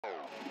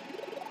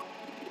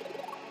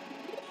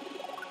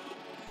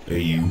Hey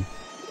you.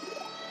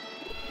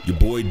 Your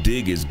boy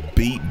Dig is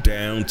beat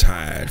down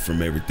tired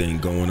from everything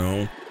going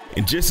on.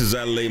 And just as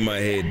I lay my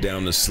head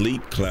down to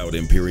sleep, Cloud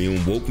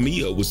Imperium woke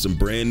me up with some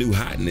brand new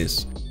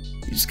hotness.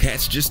 These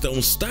cats just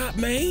don't stop,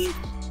 man.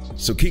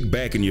 So kick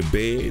back in your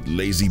bed,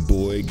 lazy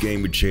boy,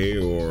 gamer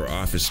chair, or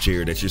office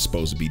chair that you're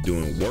supposed to be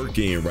doing work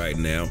in right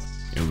now,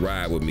 and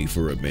ride with me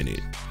for a minute.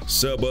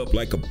 Sub up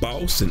like a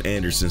boss and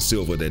Anderson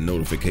Silva that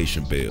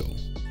notification bell.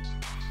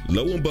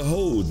 Lo and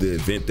behold, the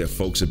event that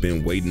folks have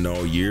been waiting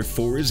all year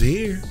for is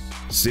here.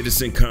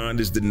 CitizenCon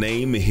is the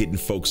name, and hitting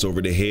folks over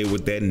the head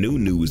with that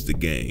new is the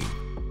game.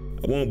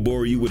 I won't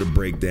bore you with a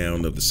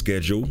breakdown of the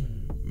schedule,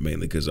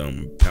 mainly because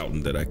I'm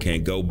pouting that I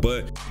can't go,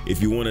 but if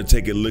you want to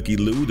take a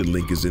looky-loo, the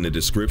link is in the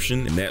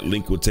description, and that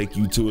link will take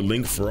you to a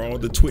link for all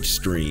the Twitch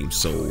streams,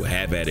 so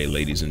have at it,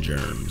 ladies and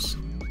germs.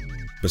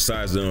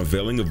 Besides the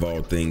unveiling of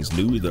all things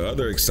new, the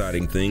other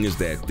exciting thing is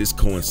that this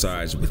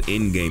coincides with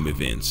in-game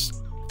events.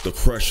 The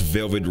crushed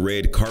velvet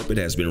red carpet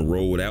has been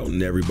rolled out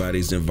and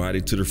everybody's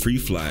invited to the Free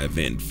Fly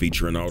event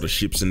featuring all the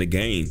ships in the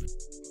game.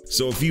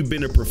 So if you've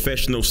been a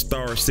professional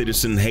Star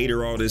Citizen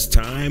hater all this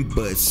time,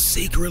 but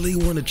secretly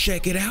want to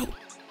check it out,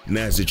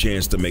 now's the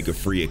chance to make a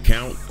free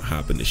account,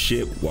 hop in the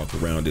ship, walk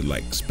around it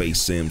like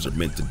space sims are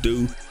meant to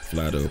do,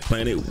 fly to a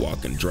planet,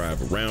 walk and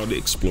drive around it,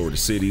 explore the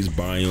cities,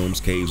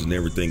 biomes, caves, and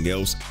everything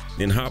else,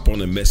 then hop on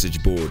the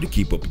message board to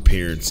keep up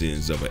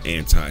appearances of an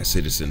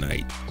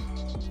anti-citizenite.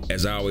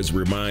 As I always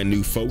remind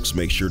new folks,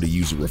 make sure to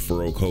use a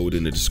referral code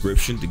in the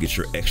description to get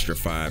your extra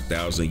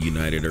 5,000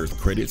 United Earth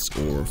credits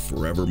or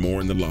forever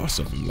more in the loss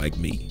of them like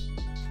me.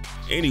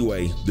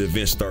 Anyway, the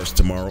event starts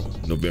tomorrow,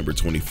 November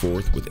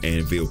 24th, with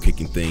Anvil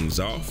kicking things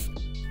off.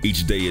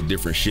 Each day a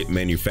different ship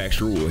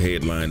manufacturer will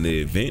headline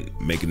the event,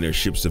 making their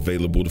ships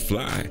available to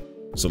fly.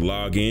 So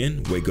log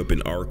in, wake up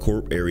in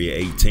R-Corp Area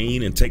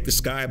 18 and take the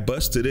Sky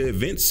Bus to the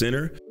event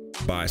center,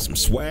 buy some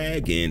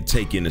swag, and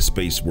take in the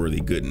space-worthy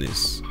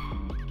goodness.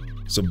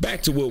 So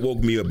back to what woke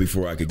me up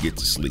before I could get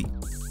to sleep.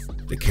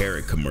 The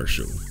Carrack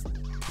commercial.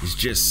 It's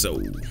just so,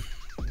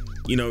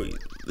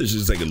 let's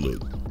just take a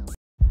look.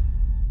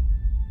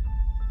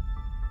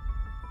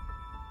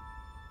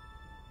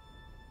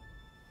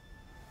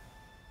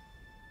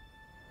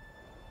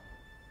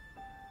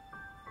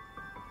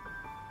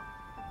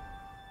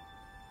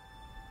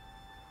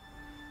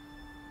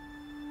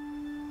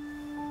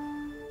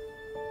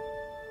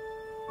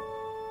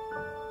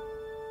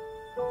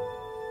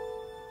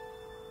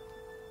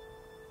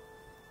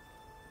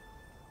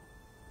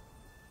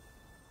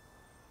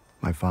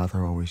 My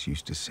father always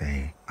used to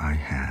say I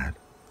had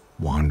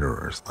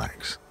wanderer's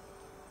legs.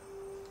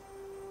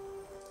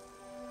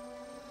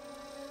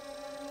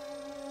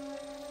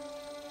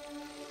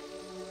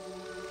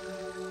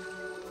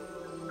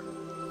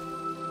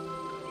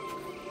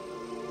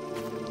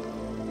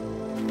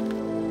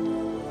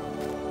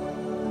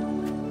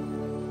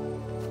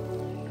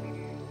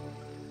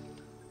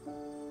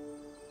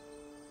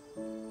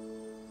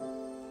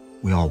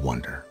 We all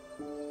wonder,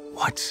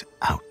 what's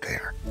out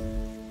there?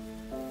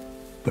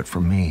 But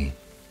for me,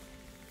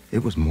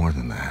 it was more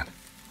than that.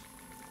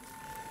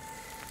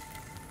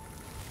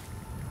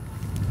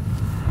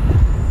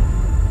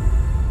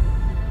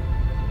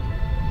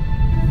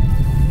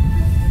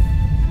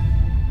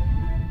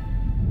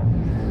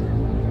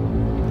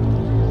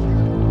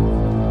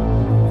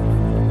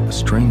 A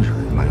stranger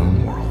in my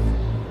own world,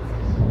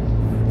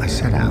 I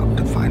set out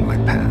to find my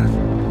path.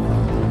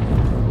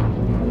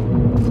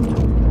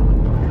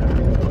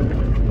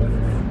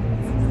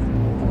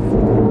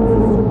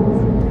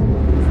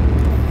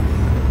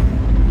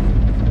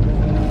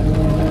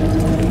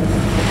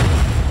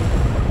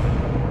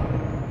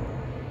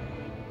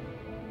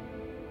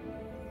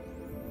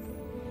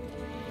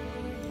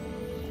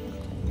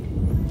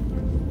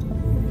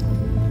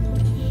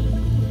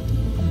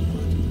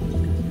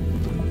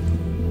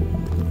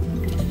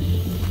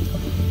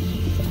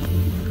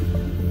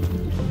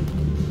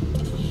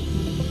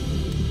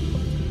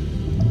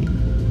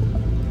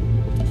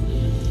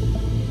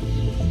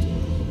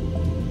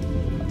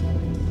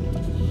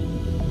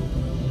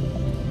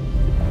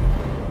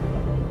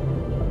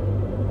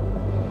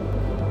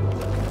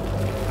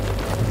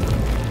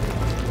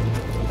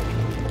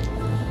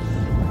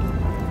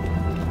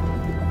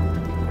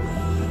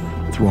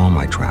 Through all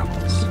my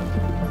travels,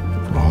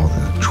 through all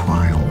the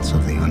trials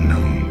of the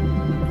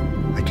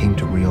unknown, I came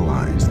to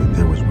realize that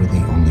there was really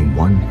only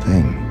one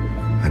thing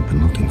I'd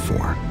been looking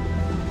for.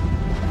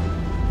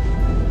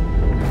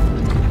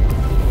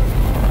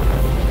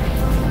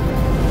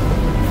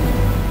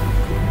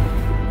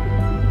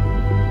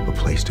 A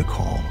place to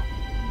call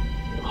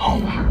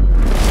home.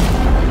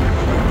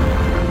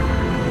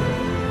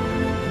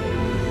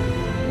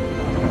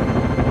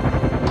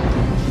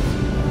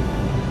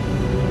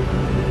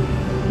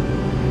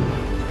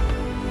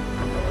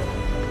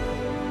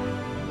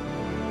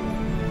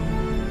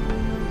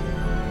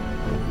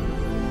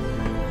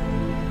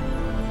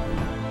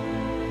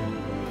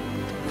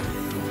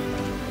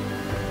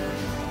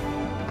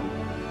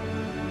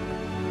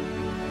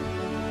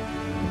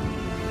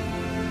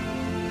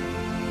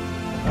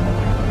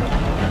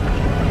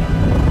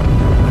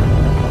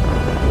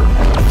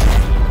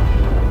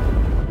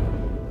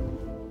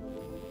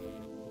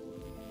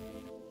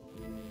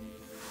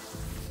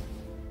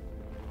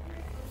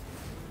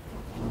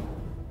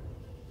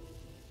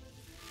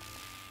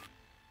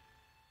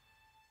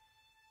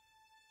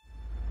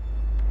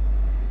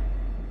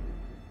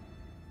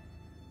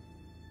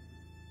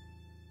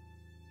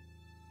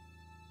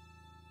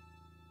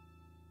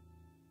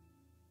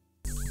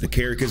 The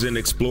Carrack is an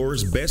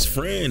explorer's best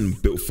friend,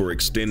 built for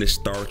extended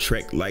Star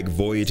Trek-like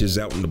voyages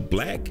out in the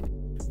black,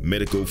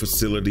 medical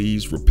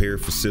facilities, repair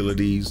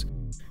facilities.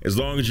 As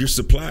long as you're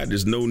supplied,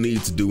 there's no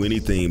need to do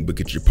anything but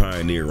get your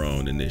Pioneer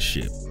on in this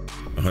ship.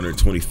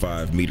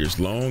 125 meters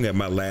long at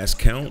my last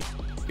count.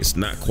 It's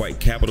not quite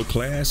capital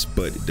class,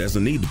 but it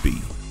doesn't need to be.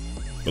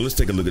 But let's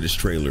take a look at this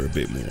trailer a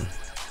bit more.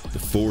 The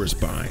forest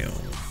biome.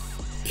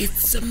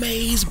 It's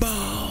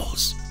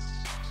amazeballs.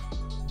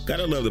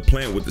 Gotta love the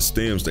plant with the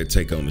stems that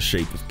take on the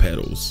shape of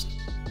petals.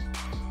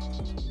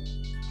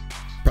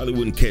 Probably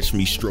wouldn't catch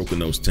me stroking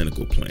those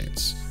tentacle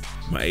plants.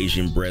 My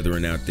Asian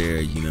brethren out there,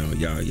 you know,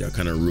 y'all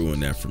kind of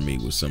ruined that for me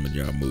with some of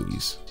y'all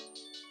movies.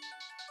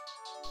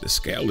 The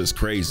scale is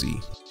crazy.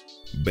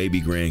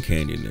 Baby Grand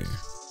Canyon there.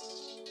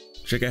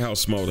 Check out how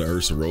small the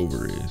Ursa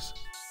rover is.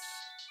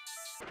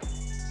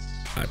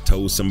 I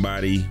told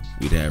somebody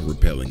we'd have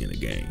rappelling in the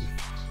game.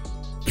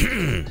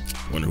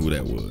 Wonder who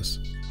that was.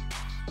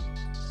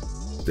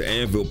 The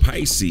Anvil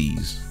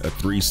Pisces, a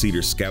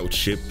 3-seater scout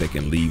ship that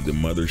can leave the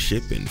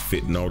mothership and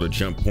fit in all the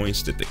jump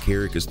points that the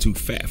Carrack is too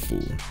fat for.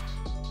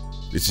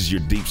 This is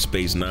your Deep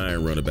Space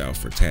Nine runabout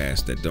for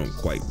tasks that don't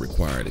quite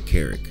require the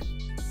Carrack.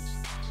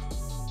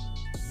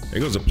 There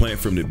goes a plant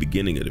from the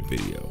beginning of the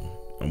video.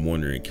 I'm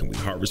wondering, can we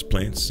harvest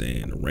plants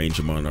and arrange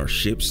them on our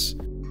ships?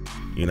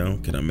 You know,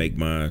 can I make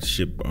my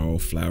ship all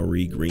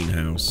flowery,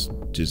 greenhouse,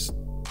 just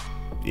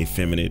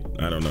effeminate?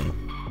 I don't know.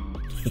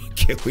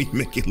 Can we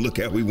make it look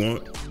how we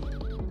want?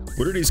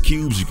 What are these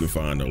cubes you can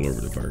find all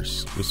over the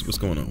verse? What's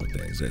going on with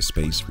that? Is that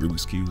space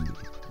Rubik's Cube?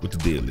 What the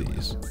deal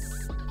is?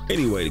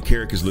 Anyway, the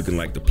Carrack is looking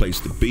like the place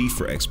to be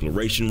for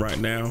exploration right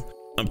now.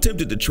 I'm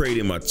tempted to trade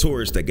in my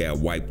Taurus that got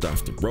wiped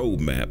off the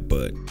roadmap,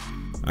 but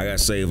I gotta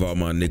save all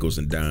my nickels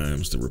and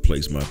dimes to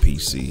replace my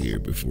PC here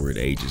before it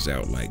ages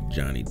out like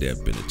Johnny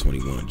Depp in the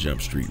 21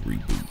 Jump Street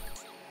reboot.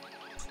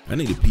 I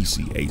need a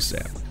PC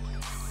ASAP.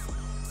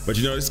 But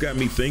you know, this got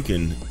me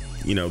thinking,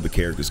 you know, the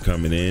Carrack is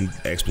coming in,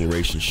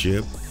 exploration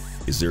ship.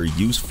 Is there a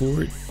use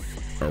for it?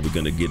 Are we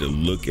gonna get a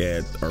look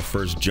at our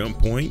first jump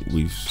point?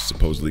 We've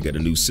supposedly got a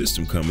new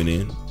system coming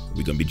in.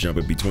 We're gonna be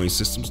jumping between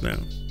systems now,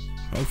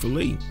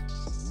 hopefully.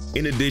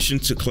 In addition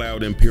to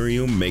Cloud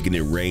Imperium making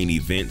it rain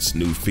events,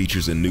 new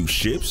features, and new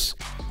ships,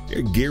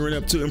 they're gearing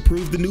up to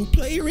improve the new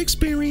player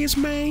experience,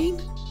 man.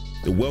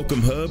 The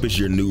Welcome Hub is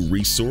your new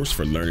resource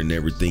for learning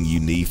everything you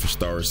need for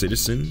Star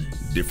Citizen.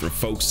 Different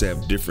folks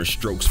have different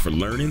strokes for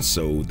learning,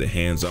 so the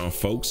hands-on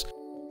folks,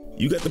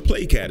 you got the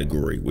play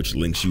category, which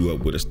links you up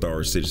with a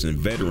Star Citizen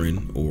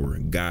veteran, or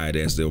guide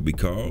as they'll be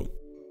called.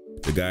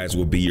 The guides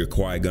will be your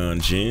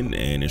Qui-Gon Jinn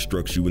and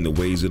instruct you in the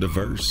ways of the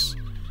verse.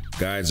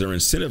 Guides are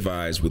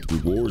incentivized with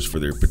rewards for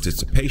their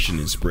participation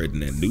in spreading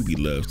that newbie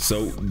love.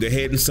 So go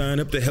ahead and sign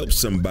up to help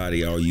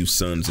somebody, all you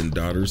sons and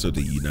daughters of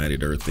the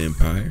United Earth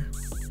Empire.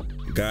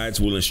 Guides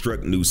will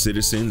instruct new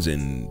citizens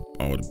in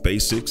all the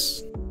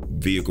basics: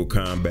 vehicle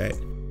combat,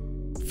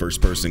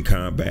 first-person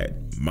combat,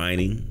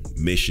 mining,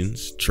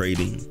 missions,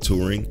 trading,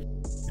 touring,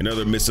 and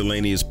other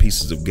miscellaneous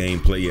pieces of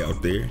gameplay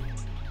out there.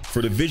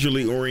 For the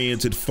visually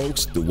oriented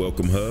folks, the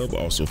Welcome Hub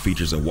also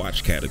features a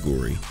watch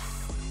category.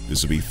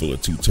 This will be full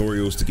of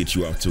tutorials to get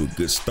you off to a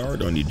good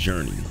start on your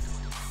journey.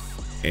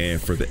 And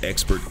for the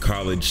expert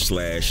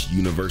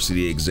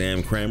college/university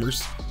exam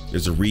crammers,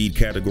 there's a read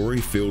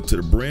category filled to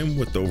the brim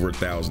with over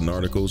 1,000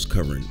 articles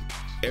covering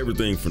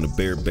everything from the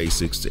bare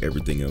basics to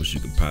everything else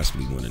you could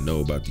possibly want to know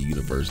about the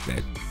universe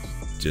that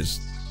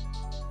just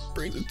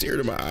brings a tear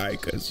to my eye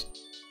because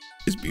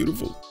it's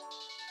beautiful.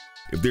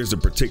 If there's a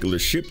particular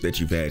ship that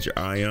you've had your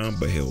eye on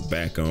but held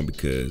back on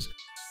because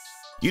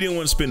you didn't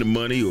want to spend the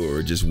money or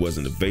it just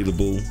wasn't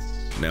available,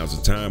 now's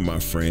the time, my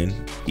friend.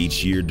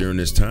 Each year during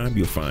this time,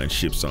 you'll find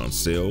ships on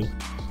sale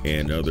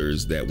and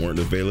others that weren't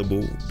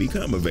available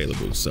become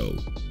available. So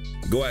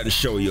go out and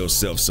show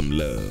yourself some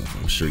love.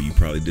 I'm sure you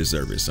probably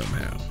deserve it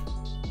somehow.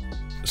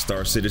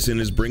 Star Citizen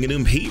is bringing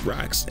them heat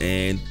rocks,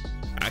 and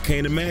I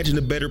can't imagine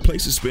a better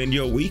place to spend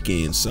your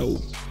weekend. So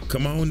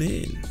come on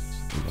in.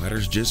 The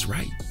water's just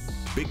right.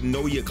 Big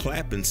know ya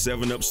clap and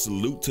 7-Up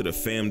salute to the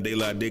fam de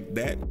la dig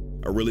that.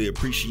 I really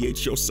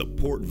appreciate your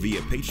support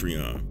via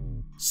Patreon.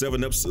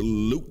 7-Up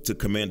salute to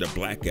Commander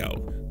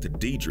Blackout, to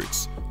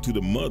Diedrichs, to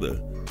the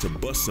Mother, to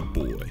Bussa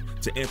Boy,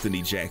 to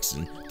Anthony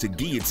Jackson, to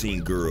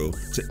Guillotine Girl,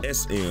 to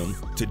SM,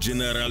 to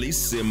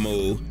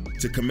Generalissimo,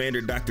 to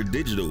Commander Dr.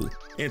 Digital,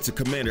 and to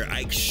Commander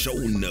Ike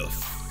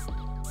Shownuff.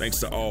 Thanks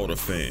to all the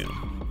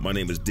fam. My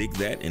name is Dig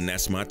That, and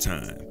that's my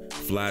time.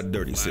 Fly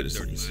dirty,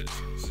 citizens.